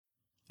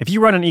If you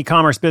run an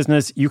e-commerce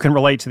business, you can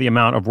relate to the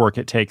amount of work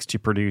it takes to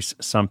produce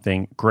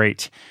something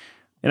great.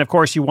 And of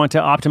course, you want to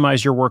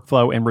optimize your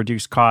workflow and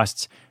reduce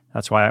costs.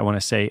 That's why I want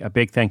to say a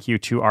big thank you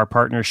to our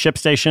partner,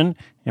 ShipStation,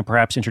 and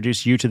perhaps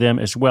introduce you to them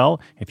as well.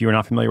 If you are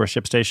not familiar with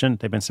ShipStation,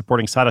 they've been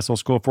supporting Side Hustle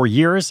School for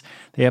years.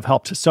 They have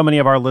helped so many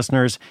of our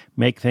listeners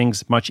make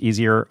things much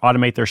easier,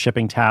 automate their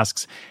shipping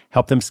tasks,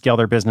 help them scale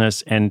their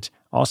business, and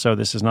also,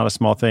 this is not a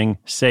small thing,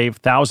 save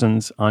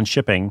thousands on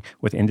shipping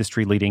with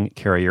industry-leading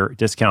carrier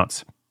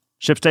discounts.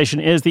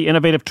 ShipStation is the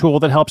innovative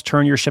tool that helps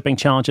turn your shipping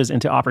challenges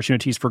into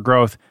opportunities for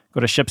growth. Go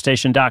to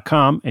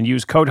ShipStation.com and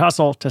use code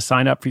HUSTLE to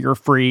sign up for your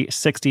free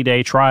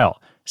 60-day trial.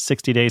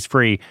 60 days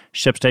free.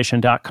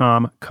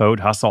 ShipStation.com, code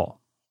HUSTLE.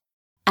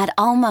 At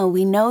Alma,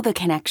 we know the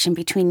connection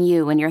between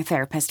you and your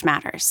therapist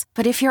matters.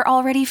 But if you're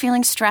already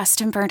feeling stressed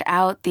and burnt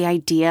out, the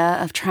idea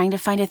of trying to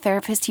find a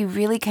therapist you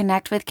really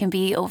connect with can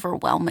be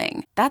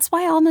overwhelming. That's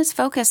why Alma's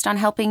focused on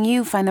helping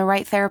you find the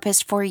right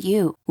therapist for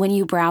you. When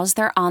you browse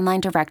their online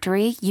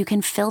directory, you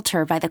can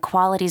filter by the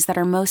qualities that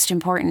are most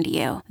important to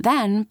you.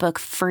 Then book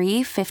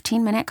free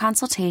 15-minute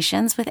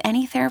consultations with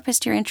any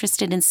therapist you're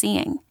interested in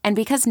seeing. And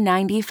because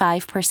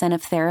 95%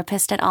 of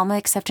therapists at Alma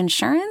accept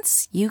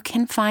insurance, you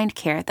can find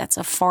care that's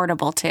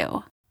affordable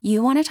too.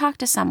 You want to talk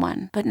to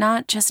someone, but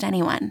not just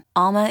anyone.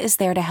 Alma is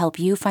there to help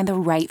you find the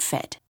right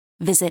fit.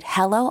 Visit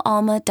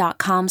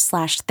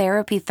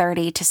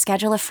helloalma.com/therapy30 to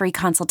schedule a free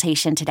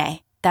consultation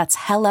today. That's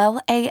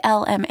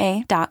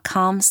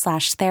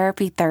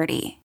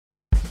helloalma.com/therapy30.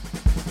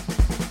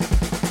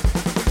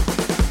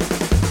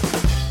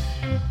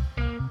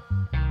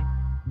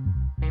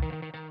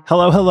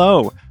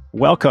 Hello.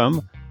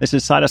 Welcome. This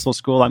is Side Hustle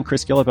School. I'm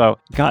Chris Guillebeau.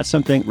 Got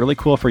something really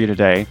cool for you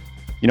today.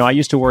 You know, I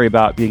used to worry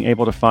about being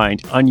able to find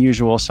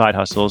unusual side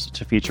hustles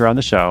to feature on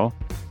the show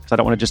because I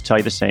don't want to just tell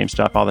you the same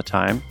stuff all the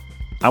time.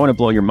 I want to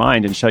blow your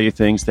mind and show you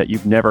things that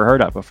you've never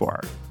heard of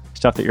before.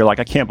 Stuff that you're like,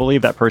 I can't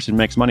believe that person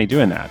makes money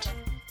doing that.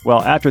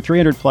 Well, after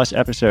 300 plus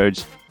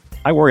episodes,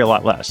 I worry a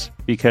lot less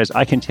because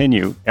I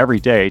continue every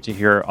day to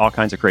hear all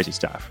kinds of crazy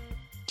stuff.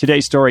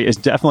 Today's story is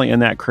definitely in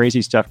that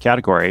crazy stuff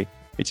category.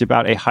 It's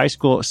about a high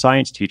school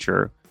science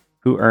teacher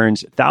who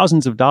earns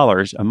thousands of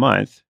dollars a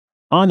month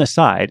on the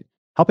side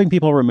helping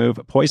people remove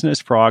poisonous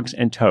frogs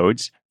and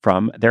toads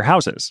from their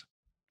houses.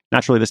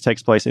 Naturally, this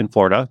takes place in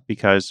Florida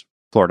because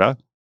Florida.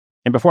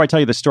 And before I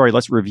tell you the story,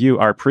 let's review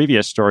our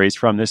previous stories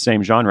from this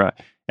same genre.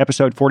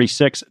 Episode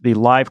 46, the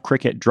live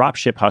cricket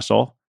dropship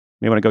hustle.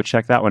 You may want to go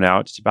check that one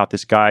out. It's about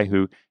this guy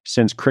who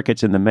sends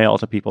crickets in the mail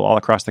to people all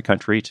across the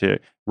country, to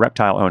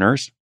reptile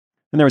owners.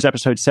 Then there was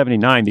episode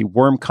 79, the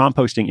worm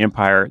composting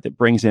empire that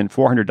brings in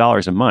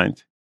 $400 a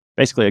month.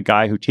 Basically, a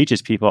guy who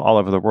teaches people all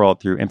over the world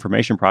through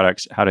information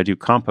products how to do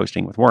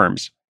composting with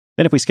worms.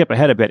 Then if we skip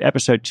ahead a bit,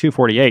 episode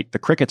 248, the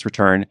crickets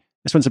return.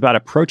 This one's about a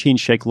protein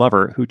shake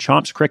lover who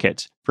chomps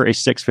crickets for a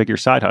six-figure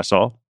side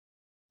hustle.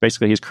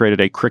 Basically, he's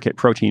created a cricket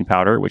protein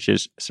powder, which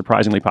is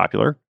surprisingly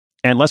popular.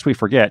 And lest we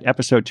forget,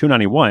 episode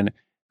 291,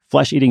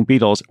 flesh-eating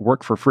beetles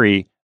work for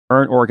free,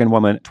 earn Oregon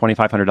woman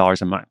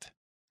 $2,500 a month.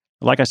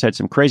 Like I said,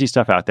 some crazy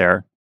stuff out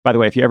there. By the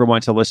way, if you ever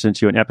want to listen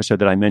to an episode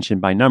that I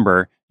mentioned by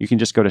number, you can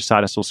just go to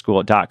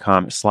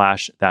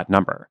sidehustleschool.com/that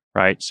number,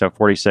 right? So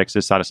 46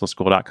 is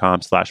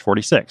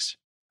sidehustleschool.com/46.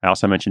 I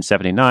also mentioned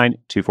 79,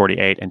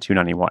 248, and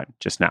 291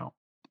 just now.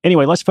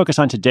 Anyway, let's focus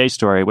on today's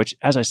story, which,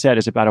 as I said,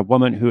 is about a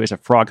woman who is a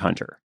frog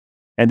hunter.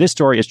 And this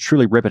story is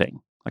truly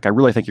riveting. Like, I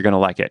really think you're going to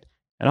like it.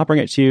 And I'll bring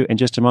it to you in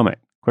just a moment.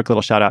 Quick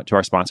little shout out to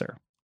our sponsor.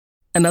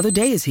 Another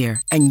day is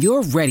here, and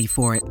you're ready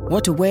for it.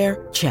 What to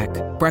wear? Check.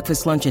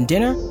 Breakfast, lunch, and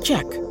dinner?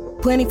 Check.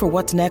 Planning for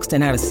what's next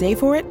and how to save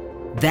for it?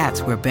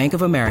 That's where Bank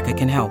of America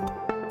can help.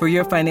 For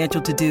your financial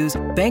to-dos,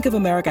 Bank of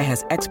America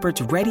has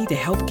experts ready to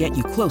help get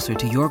you closer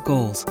to your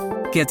goals.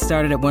 Get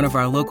started at one of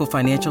our local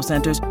financial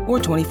centers or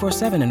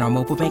 24/7 in our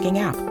mobile banking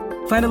app.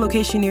 Find a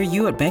location near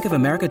you at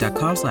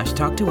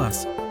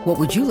bankofamerica.com/talktous. What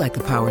would you like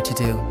the power to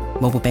do?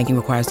 Mobile banking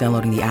requires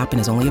downloading the app and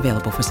is only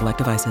available for select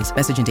devices.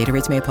 Message and data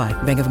rates may apply.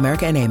 Bank of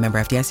America N.A., member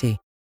FDIC.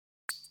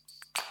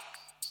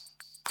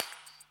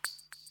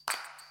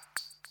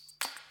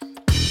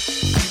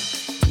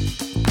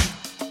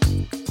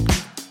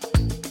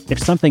 If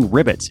something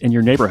rivets in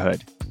your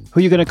neighborhood, who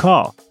are you going to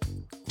call?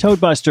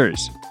 Toadbusters.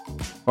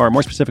 Or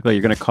more specifically,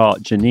 you're going to call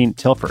Janine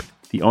Tilford,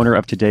 the owner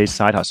of today's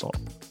side hustle.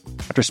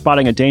 After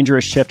spotting a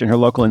dangerous shift in her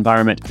local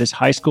environment, this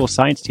high school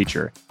science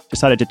teacher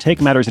decided to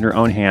take matters in her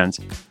own hands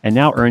and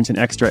now earns an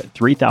extra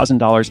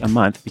 $3,000 a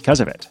month because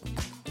of it.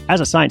 As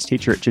a science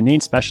teacher,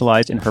 Janine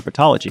specialized in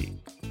herpetology,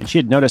 and she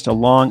had noticed a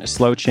long,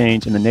 slow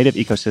change in the native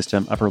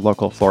ecosystem of her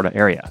local Florida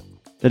area.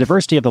 The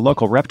diversity of the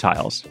local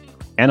reptiles,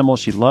 animals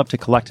she loved to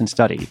collect and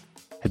study,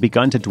 had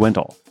begun to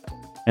dwindle,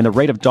 and the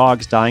rate of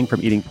dogs dying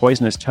from eating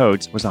poisonous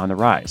toads was on the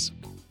rise.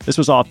 This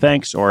was all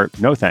thanks, or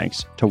no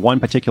thanks, to one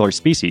particular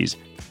species,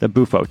 the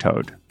bufo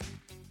toad. I'm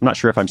not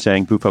sure if I'm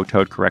saying bufo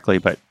toad correctly,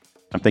 but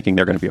I'm thinking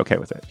they're going to be okay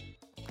with it.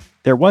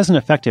 There was an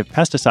effective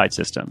pesticide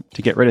system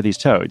to get rid of these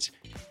toads,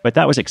 but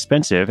that was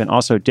expensive and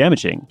also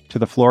damaging to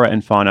the flora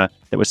and fauna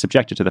that was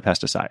subjected to the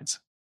pesticides.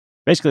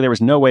 Basically, there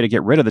was no way to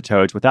get rid of the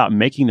toads without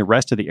making the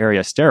rest of the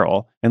area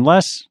sterile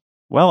unless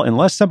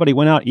somebody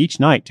went out each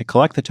night to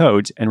collect the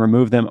toads and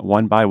remove them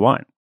one by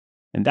one.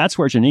 And that's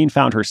where Janine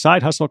found her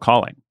side hustle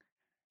calling.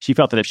 She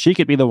felt that if she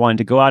could be the one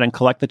to go out and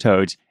collect the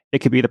toads, it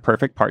could be the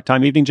perfect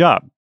part-time evening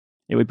job.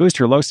 It would boost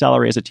her low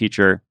salary as a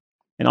teacher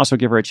and also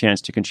give her a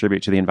chance to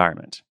contribute to the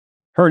environment.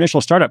 Her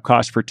initial startup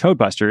cost for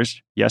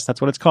Toadbusters, yes,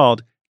 that's what it's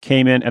called,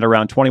 came in at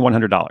around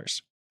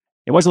 $2,100.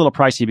 It was a little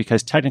pricey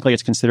because technically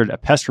it's considered a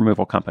pest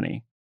removal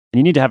company, and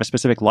you need to have a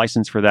specific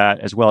license for that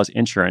as well as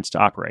insurance to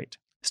operate.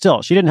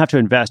 Still, she didn't have to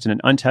invest in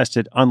an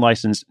untested,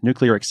 unlicensed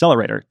nuclear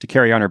accelerator to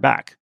carry on her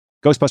back.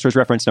 Ghostbusters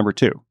reference number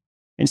 2.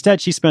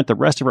 Instead, she spent the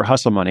rest of her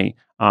hustle money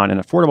on an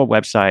affordable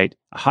website,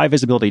 a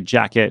high-visibility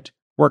jacket,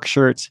 work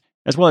shirts,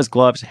 as well as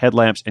gloves,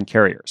 headlamps, and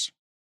carriers.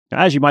 Now,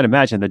 as you might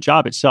imagine, the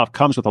job itself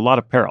comes with a lot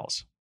of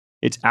perils.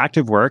 It's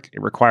active work.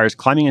 It requires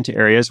climbing into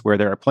areas where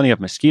there are plenty of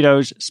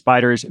mosquitoes,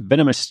 spiders,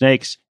 venomous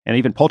snakes, and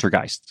even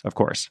poltergeists, of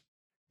course.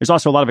 There's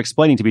also a lot of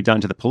explaining to be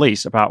done to the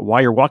police about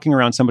why you're walking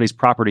around somebody's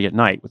property at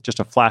night with just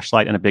a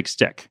flashlight and a big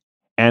stick.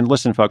 And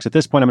listen, folks, at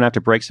this point, I'm going to have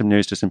to break some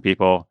news to some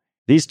people.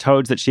 These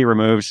toads that she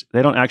removes,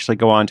 they don't actually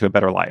go on to a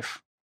better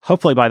life.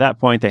 Hopefully by that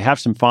point, they have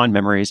some fond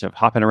memories of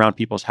hopping around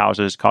people's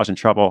houses, causing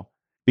trouble,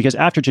 because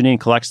after Janine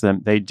collects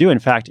them, they do in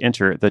fact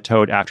enter the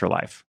toad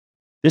afterlife.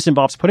 This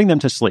involves putting them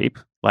to sleep,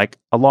 like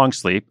a long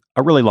sleep,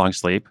 a really long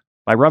sleep,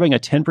 by rubbing a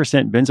 10%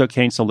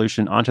 benzocaine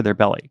solution onto their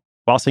belly,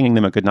 while singing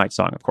them a goodnight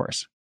song, of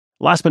course.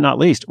 Last but not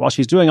least, while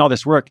she's doing all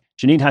this work,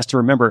 Janine has to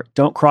remember,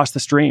 don't cross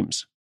the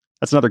streams.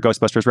 That's another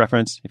Ghostbusters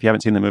reference. If you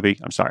haven't seen the movie,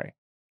 I'm sorry.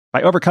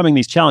 By overcoming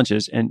these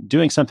challenges and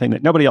doing something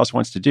that nobody else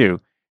wants to do,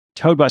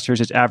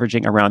 Toadbusters is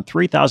averaging around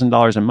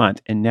 $3,000 a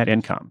month in net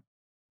income.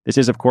 This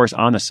is, of course,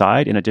 on the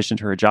side, in addition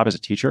to her job as a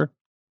teacher.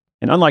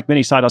 And unlike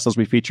many side hustles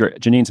we feature,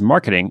 Janine's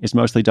marketing is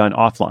mostly done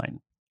offline.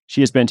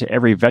 She has been to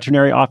every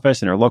veterinary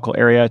office in her local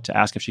area to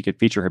ask if she could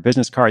feature her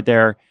business card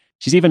there.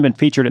 She's even been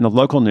featured in the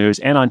local news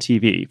and on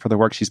TV for the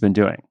work she's been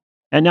doing.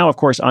 And now, of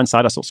course, on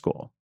Side Hustle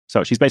School.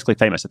 So she's basically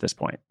famous at this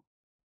point.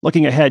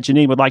 Looking ahead,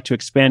 Janine would like to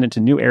expand into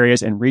new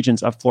areas and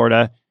regions of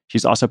Florida.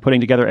 She's also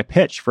putting together a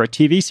pitch for a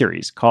TV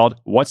series called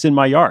What's in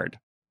My Yard,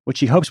 which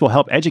she hopes will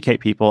help educate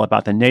people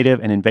about the native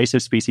and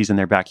invasive species in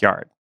their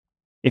backyard.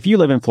 If you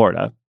live in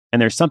Florida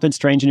and there's something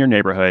strange in your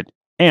neighborhood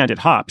and it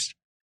hops,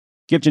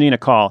 give Janine a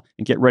call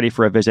and get ready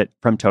for a visit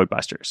from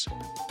Toadbusters.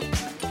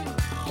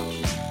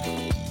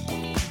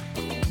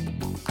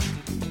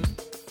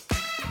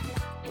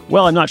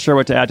 Well, I'm not sure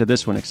what to add to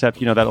this one, except,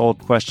 that old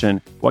question,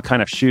 what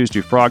kind of shoes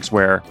do frogs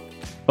wear?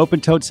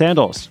 Open-toed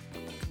sandals.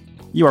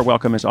 You are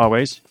welcome, as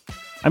always.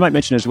 I might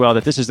mention as well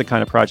that this is the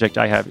kind of project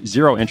I have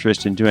zero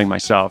interest in doing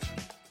myself.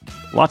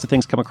 Lots of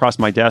things come across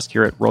my desk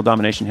here at World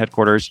Domination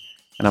headquarters,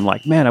 and I'm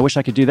like, man, I wish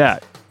I could do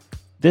that.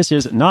 This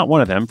is not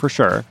one of them, for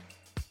sure,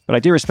 but I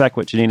do respect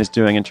what Janine is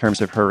doing in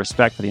terms of her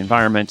respect for the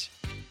environment,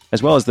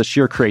 as well as the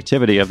sheer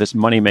creativity of this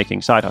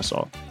money-making side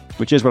hustle,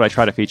 which is what I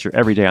try to feature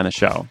every day on the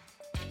show.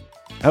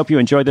 I hope you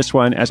enjoyed this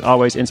one. As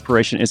always,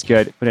 inspiration is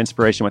good, but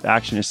inspiration with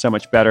action is so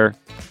much better.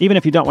 Even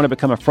if you don't want to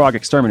become a frog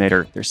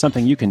exterminator, there's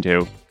something you can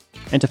do.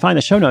 And to find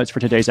the show notes for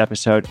today's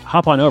episode,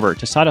 hop on over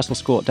to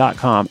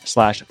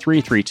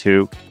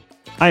sidehustleschool.com/332.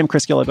 I am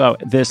Chris Guillebeau.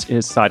 This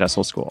is Side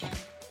Hustle School.